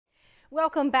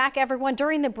Welcome back, everyone.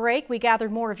 During the break, we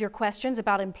gathered more of your questions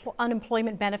about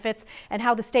unemployment benefits and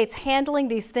how the state's handling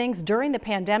these things during the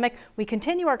pandemic. We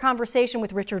continue our conversation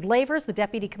with Richard Lavers, the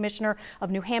Deputy Commissioner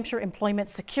of New Hampshire Employment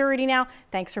Security now.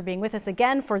 Thanks for being with us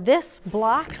again for this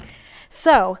block.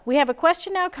 So we have a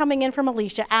question now coming in from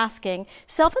Alicia asking,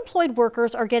 self-employed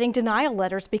workers are getting denial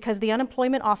letters because the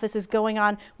unemployment office is going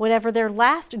on whatever their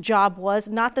last job was,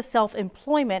 not the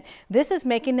self-employment. This is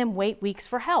making them wait weeks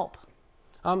for help.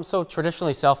 So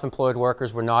traditionally, self-employed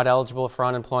workers were not eligible for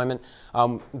unemployment.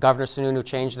 Governor Sununu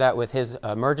changed that with his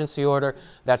emergency order.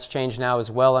 That's changed now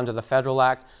as well under the federal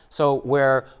act. So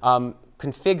we're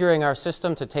configuring our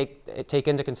system to take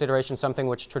into consideration something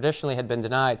which traditionally had been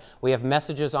denied. We have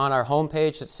messages on our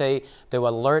homepage that say to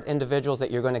alert individuals that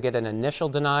you're going to get an initial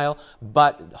denial,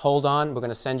 but hold on, we're going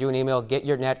to send you an email, get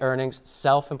your net earnings.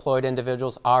 Self-employed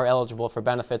individuals are eligible for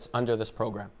benefits under this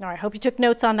program. All right, hope you took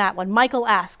notes on that one. Michael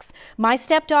asks, my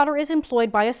stepdaughter is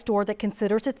employed by a store that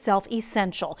considers itself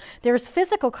essential. There is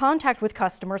physical contact with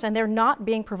customers and they're not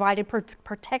being provided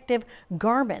protective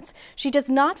garments. She does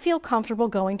not feel comfortable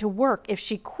going to work. If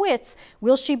she quits,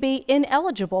 will she be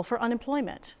ineligible for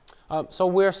unemployment? So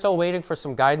we're still waiting for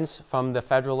some guidance from the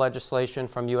federal legislation,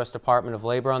 from U.S. Department of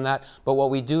Labor on that. But what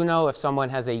we do know, if someone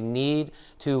has a need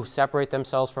to separate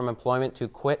themselves from employment, to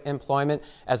quit employment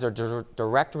as a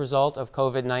direct result of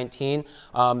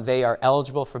COVID-19, they are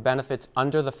eligible for benefits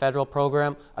under the federal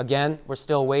program. Again, we're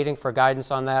still waiting for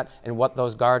guidance on that and what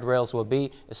those guardrails will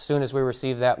be. As soon as we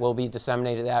receive that, we'll be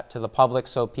disseminating that to the public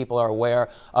so people are aware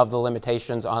of the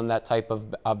limitations on that type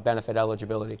of benefit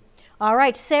eligibility. All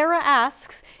right, Sarah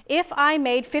asks, if I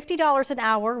made $50 an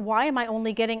hour, why am I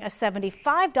only getting a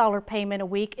 $75 payment a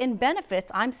week in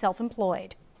benefits? I'm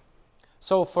self-employed.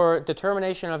 So for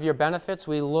determination of your benefits,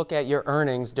 we look at your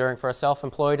earnings for a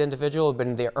self-employed individual,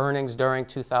 been their earnings during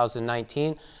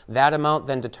 2019. That amount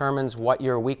then determines what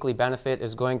your weekly benefit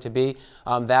is going to be.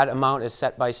 That amount is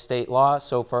set by state law.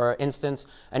 So for instance,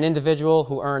 an individual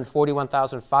who earned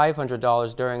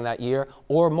 $41,500 during that year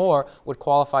or more would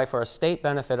qualify for a state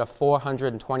benefit of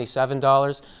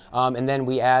 $427. And then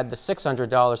we add the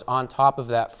 $600 on top of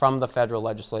that from the federal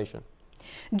legislation.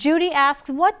 Judy asks,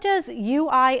 what does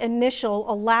UI initial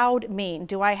allowed mean?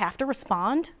 Do I have to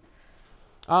respond?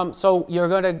 So you're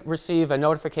going to receive a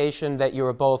notification that you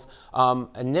are both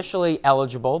initially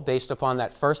eligible based upon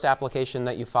that first application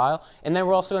that you file, and then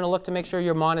we're also going to look to make sure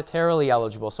you're monetarily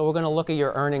eligible. So we're going to look at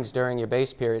your earnings during your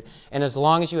base period, and as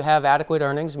long as you have adequate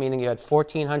earnings, meaning you had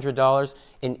 $1,400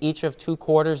 in each of 2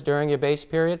 quarters during your base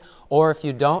period, or if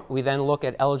you don't, we then look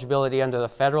at eligibility under the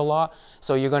federal law.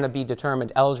 So you're going to be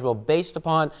determined eligible based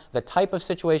upon the type of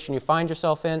situation you find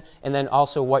yourself in, and then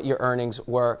also what your earnings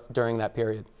were during that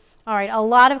period. All right, a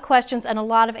lot of questions and a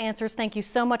lot of answers. Thank you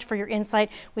so much for your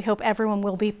insight. We hope everyone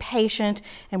will be patient,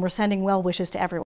 and we're sending well wishes to everyone.